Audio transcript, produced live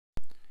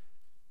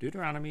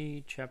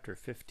Deuteronomy chapter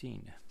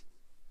 15.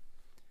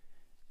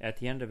 At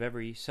the end of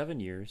every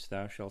 7 years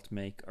thou shalt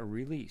make a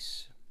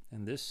release,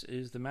 and this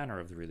is the manner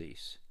of the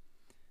release.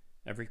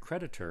 Every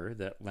creditor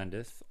that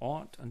lendeth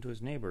aught unto his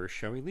neighbor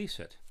shall release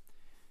it.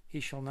 He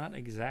shall not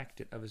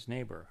exact it of his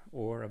neighbor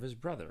or of his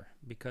brother,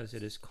 because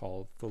it is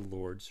called the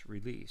Lord's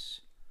release.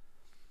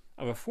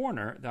 Of a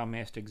foreigner thou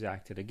mayest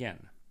exact it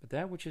again, but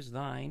that which is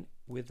thine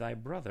with thy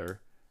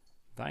brother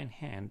thine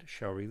hand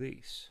shall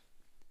release.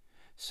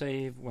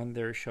 Save when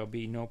there shall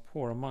be no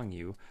poor among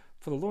you,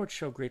 for the Lord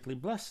shall greatly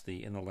bless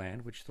thee in the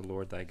land which the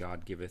Lord thy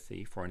God giveth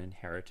thee for an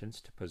inheritance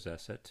to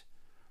possess it.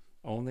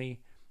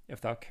 Only if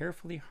thou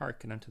carefully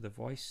hearken unto the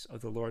voice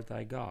of the Lord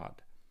thy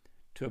God,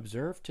 to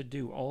observe to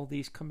do all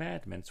these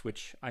commandments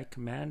which I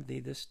command thee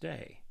this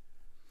day.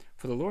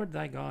 For the Lord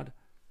thy God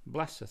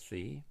blesseth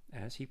thee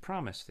as he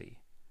promised thee,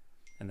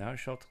 and thou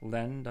shalt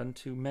lend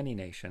unto many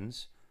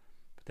nations,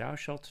 but thou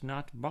shalt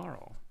not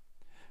borrow.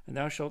 And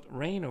thou shalt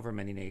reign over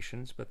many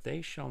nations, but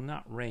they shall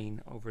not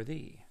reign over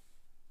thee.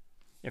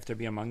 If there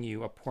be among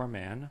you a poor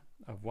man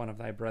of one of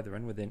thy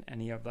brethren within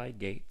any of thy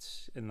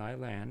gates in thy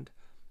land,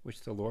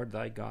 which the Lord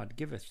thy God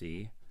giveth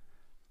thee,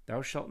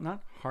 thou shalt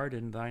not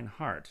harden thine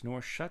heart,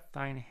 nor shut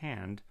thine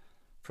hand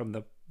from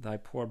thy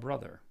poor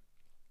brother,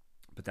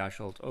 but thou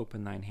shalt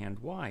open thine hand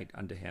wide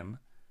unto him,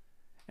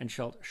 and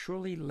shalt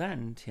surely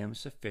lend him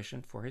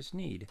sufficient for his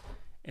need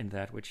in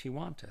that which he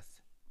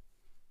wanteth.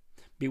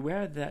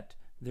 Beware that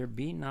there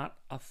be not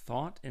a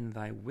thought in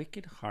thy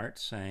wicked heart,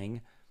 saying,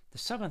 The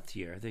 7th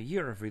year, the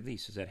year of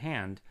release, is at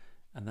hand,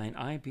 and thine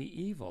eye be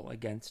evil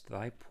against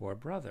thy poor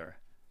brother,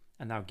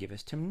 and thou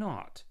givest him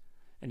naught,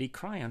 and he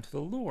cry unto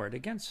the Lord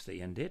against thee,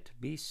 and it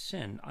be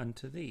sin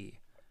unto thee.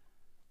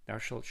 Thou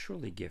shalt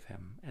surely give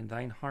him, and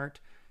thine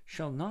heart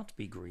shall not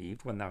be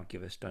grieved when thou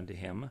givest unto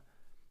him,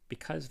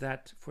 because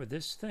that for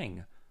this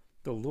thing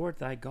the Lord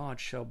thy God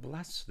shall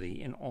bless thee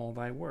in all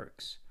thy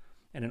works,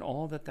 and in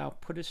all that thou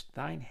puttest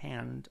thine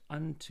hand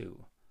unto.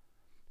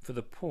 For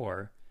the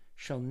poor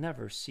shall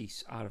never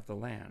cease out of the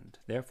land.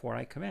 Therefore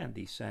I command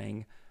thee,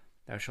 saying,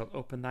 Thou shalt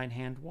open thine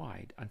hand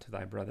wide unto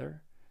thy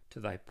brother,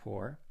 to thy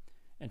poor,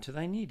 and to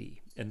thy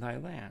needy in thy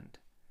land.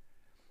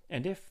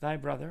 And if thy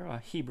brother, a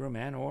Hebrew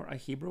man or a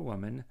Hebrew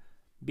woman,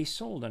 be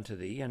sold unto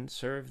thee, and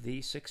serve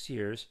thee 6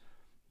 years,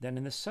 then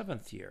in the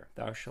 7th year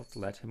thou shalt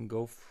let him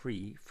go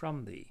free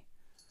from thee.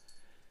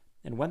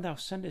 And when thou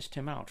sendest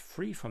him out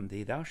free from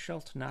thee, thou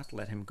shalt not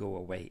let him go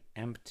away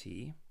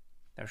empty.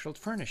 Thou shalt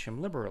furnish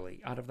him liberally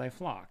out of thy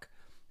flock,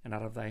 and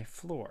out of thy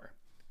floor,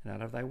 and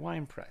out of thy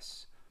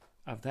winepress.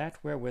 Of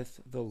that wherewith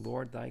the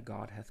Lord thy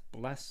God hath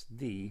blessed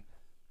thee,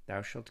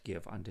 thou shalt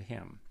give unto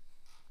him.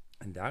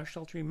 And thou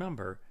shalt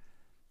remember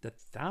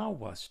that thou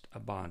wast a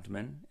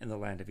bondman in the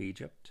land of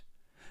Egypt,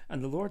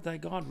 and the Lord thy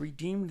God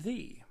redeemed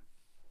thee.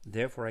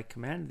 Therefore I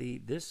command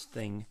thee this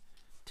thing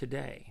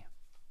today.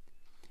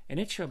 And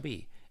it shall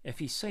be, if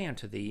he say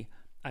unto thee,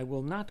 I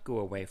will not go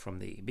away from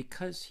thee,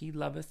 because he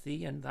loveth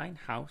thee and thine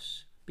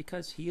house,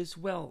 because he is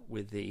well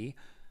with thee,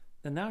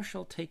 then thou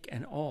shalt take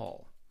an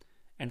awl,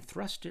 and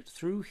thrust it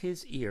through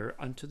his ear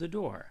unto the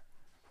door,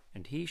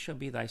 and he shall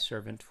be thy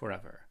servant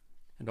forever.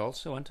 And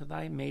also unto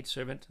thy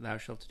maidservant thou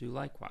shalt do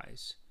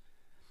likewise.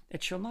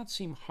 It shall not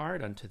seem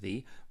hard unto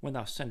thee when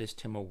thou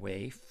sendest him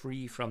away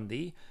free from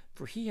thee,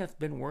 for he hath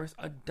been worth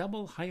a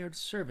double hired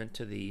servant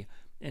to thee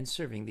in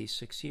serving thee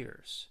 6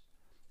 years.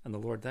 And the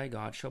Lord thy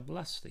God shall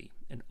bless thee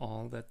in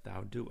all that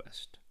thou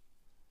doest.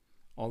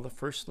 All the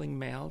firstling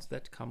males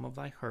that come of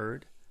thy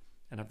herd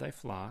and of thy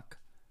flock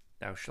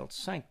thou shalt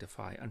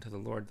sanctify unto the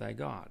Lord thy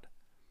God.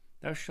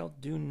 Thou shalt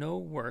do no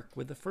work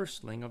with the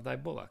firstling of thy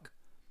bullock,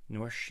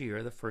 nor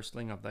shear the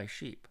firstling of thy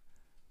sheep.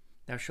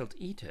 Thou shalt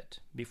eat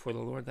it before the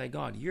Lord thy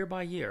God year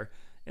by year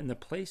in the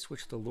place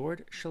which the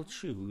Lord shall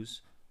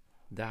choose,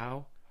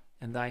 thou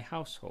and thy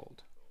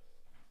household.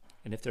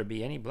 And if there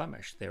be any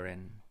blemish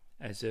therein,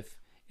 as if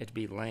it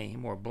be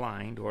lame or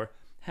blind, or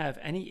have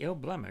any ill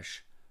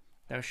blemish,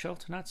 thou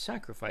shalt not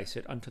sacrifice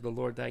it unto the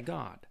Lord thy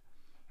God.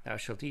 Thou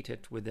shalt eat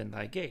it within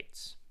thy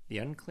gates. The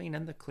unclean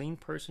and the clean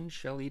person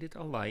shall eat it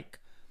alike,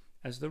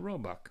 as the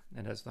roebuck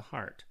and as the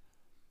hart.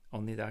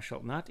 Only thou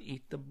shalt not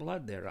eat the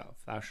blood thereof.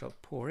 Thou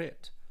shalt pour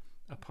it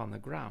upon the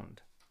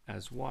ground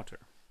as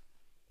water.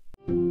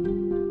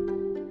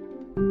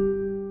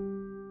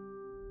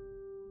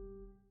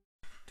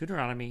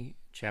 Deuteronomy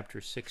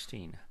chapter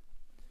 16.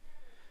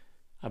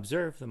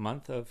 Observe the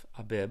month of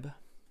Abib,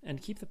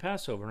 and keep the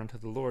Passover unto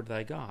the Lord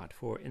thy God.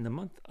 For in the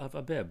month of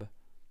Abib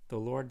the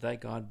Lord thy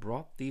God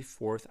brought thee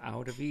forth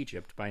out of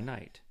Egypt by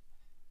night.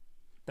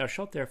 Thou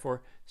shalt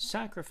therefore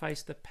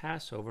sacrifice the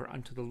Passover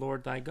unto the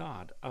Lord thy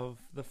God of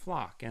the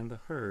flock and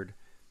the herd,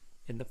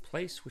 in the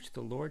place which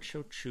the Lord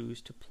shall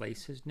choose to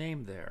place his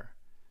name there.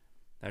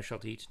 Thou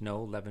shalt eat no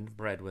leavened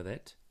bread with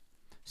it.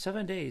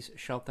 7 days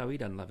shalt thou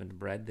eat unleavened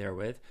bread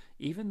therewith,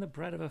 even the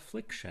bread of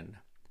affliction.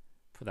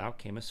 For thou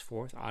camest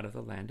forth out of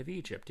the land of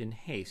Egypt in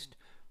haste,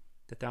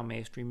 that thou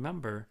mayest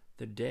remember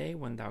the day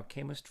when thou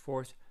camest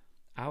forth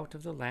out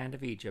of the land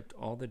of Egypt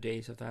all the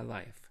days of thy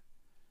life.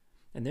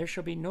 And there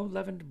shall be no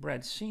leavened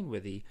bread seen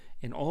with thee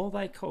in all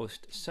thy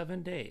coast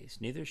 7 days,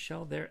 neither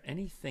shall there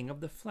anything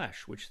of the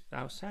flesh which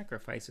thou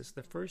sacrificest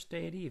the first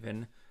day at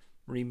even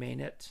remain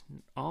it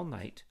all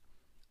night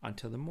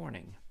until the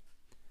morning.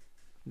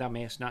 Thou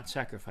mayest not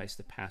sacrifice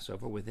the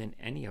Passover within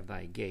any of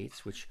thy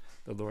gates which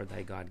the Lord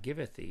thy God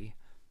giveth thee,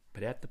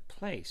 but at the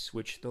place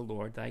which the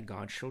Lord thy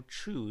God shall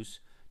choose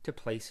to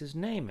place his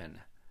name in.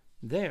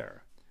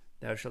 There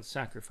thou shalt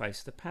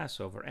sacrifice the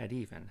Passover at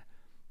even,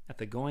 at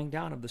the going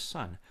down of the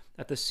sun,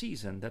 at the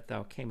season that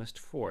thou camest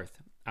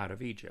forth out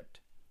of Egypt.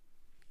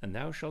 And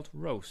thou shalt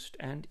roast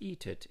and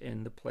eat it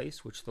in the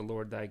place which the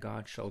Lord thy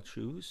God shall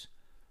choose.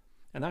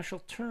 And thou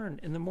shalt turn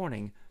in the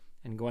morning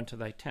and go unto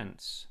thy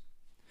tents.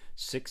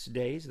 6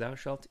 days thou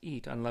shalt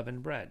eat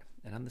unleavened bread,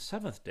 and on the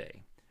 7th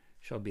day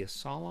shall be a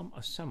solemn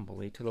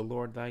assembly to the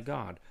Lord thy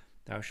God.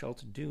 Thou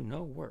shalt do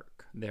no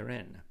work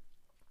therein.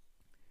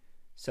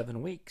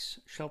 7 weeks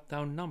shalt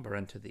thou number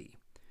unto thee.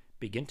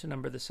 Begin to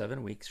number the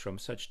 7 weeks from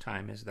such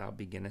time as thou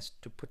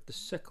beginnest to put the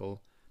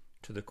sickle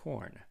to the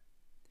corn.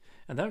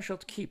 And thou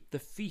shalt keep the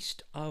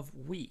feast of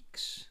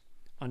weeks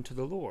unto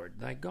the Lord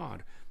thy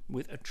God,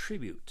 with a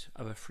tribute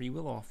of a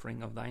freewill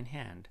offering of thine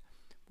hand,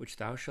 which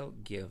thou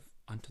shalt give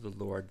unto the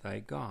Lord thy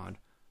God,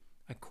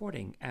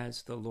 according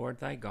as the Lord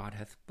thy God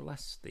hath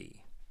blessed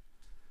thee.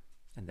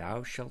 And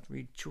thou shalt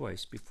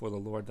rejoice before the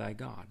Lord thy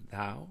God,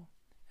 thou,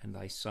 and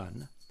thy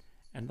son,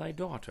 and thy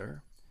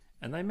daughter,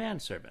 and thy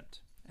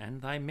manservant,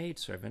 and thy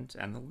maidservant,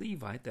 and the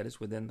Levite that is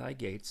within thy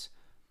gates,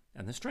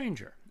 and the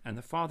stranger, and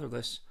the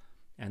fatherless,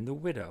 and the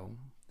widow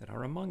that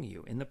are among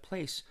you, in the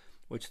place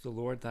which the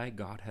Lord thy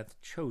God hath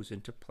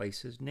chosen to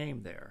place his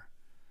name there.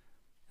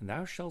 And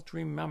thou shalt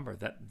remember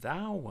that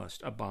thou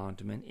wast a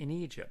bondman in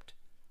Egypt,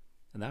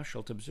 and thou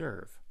shalt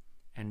observe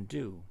and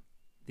do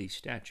these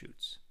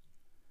statutes.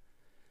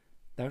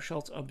 Thou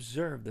shalt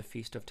observe the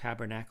Feast of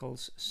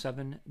Tabernacles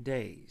 7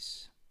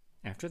 days.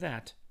 After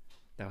that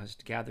thou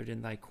hast gathered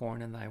in thy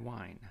corn and thy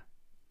wine.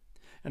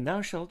 And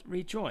thou shalt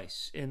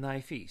rejoice in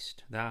thy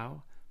feast,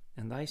 thou,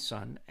 and thy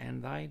son,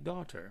 and thy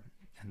daughter,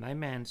 and thy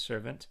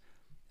manservant,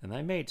 and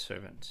thy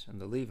maidservant, and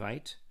the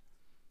Levite,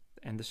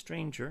 and the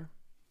stranger,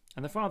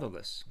 and the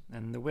fatherless,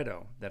 and the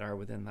widow that are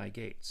within thy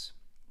gates.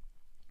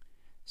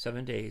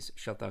 7 days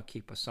shalt thou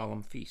keep a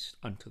solemn feast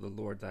unto the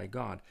Lord thy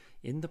God,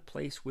 in the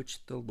place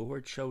which the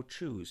Lord shall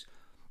choose,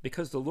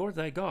 because the Lord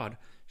thy God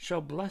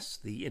shall bless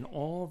thee in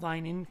all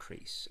thine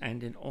increase,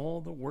 and in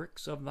all the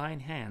works of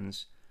thine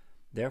hands.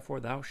 Therefore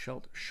thou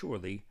shalt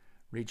surely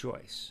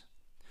rejoice.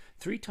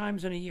 3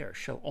 times in a year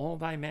shall all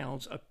thy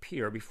males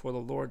appear before the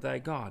Lord thy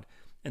God,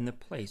 in the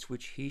place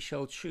which he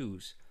shall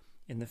choose,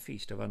 in the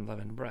feast of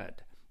unleavened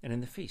bread, and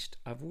in the feast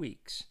of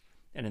weeks,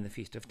 and in the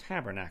feast of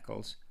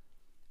tabernacles,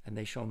 and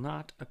they shall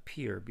not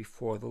appear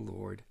before the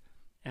Lord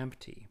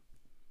empty.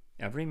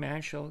 Every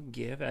man shall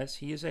give as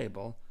he is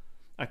able,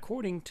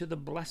 according to the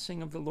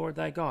blessing of the Lord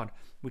thy God,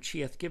 which he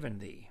hath given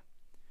thee.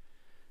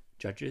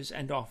 Judges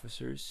and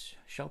officers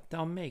shalt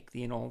thou make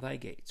thee in all thy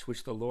gates,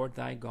 which the Lord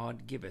thy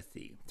God giveth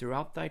thee,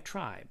 throughout thy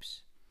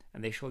tribes,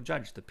 and they shall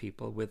judge the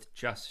people with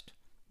just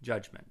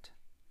judgment.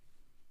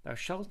 Thou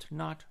shalt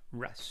not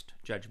wrest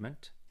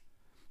judgment.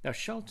 Thou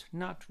shalt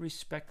not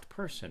respect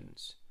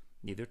persons,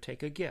 neither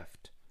take a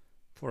gift,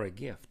 for a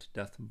gift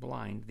doth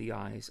blind the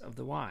eyes of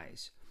the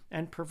wise,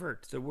 and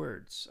pervert the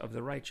words of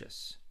the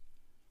righteous.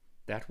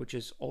 That which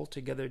is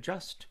altogether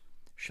just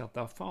shalt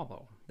thou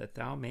follow, that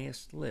thou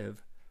mayest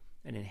live,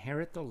 and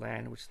inherit the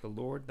land which the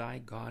Lord thy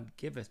God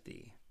giveth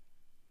thee.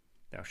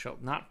 Thou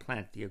shalt not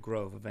plant thee a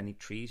grove of any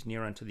trees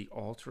near unto the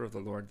altar of the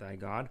Lord thy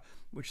God,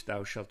 which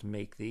thou shalt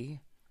make thee,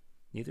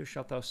 neither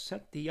shalt thou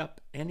set thee up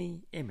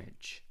any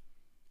image,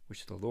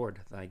 which the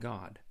Lord thy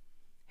God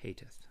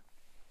hateth.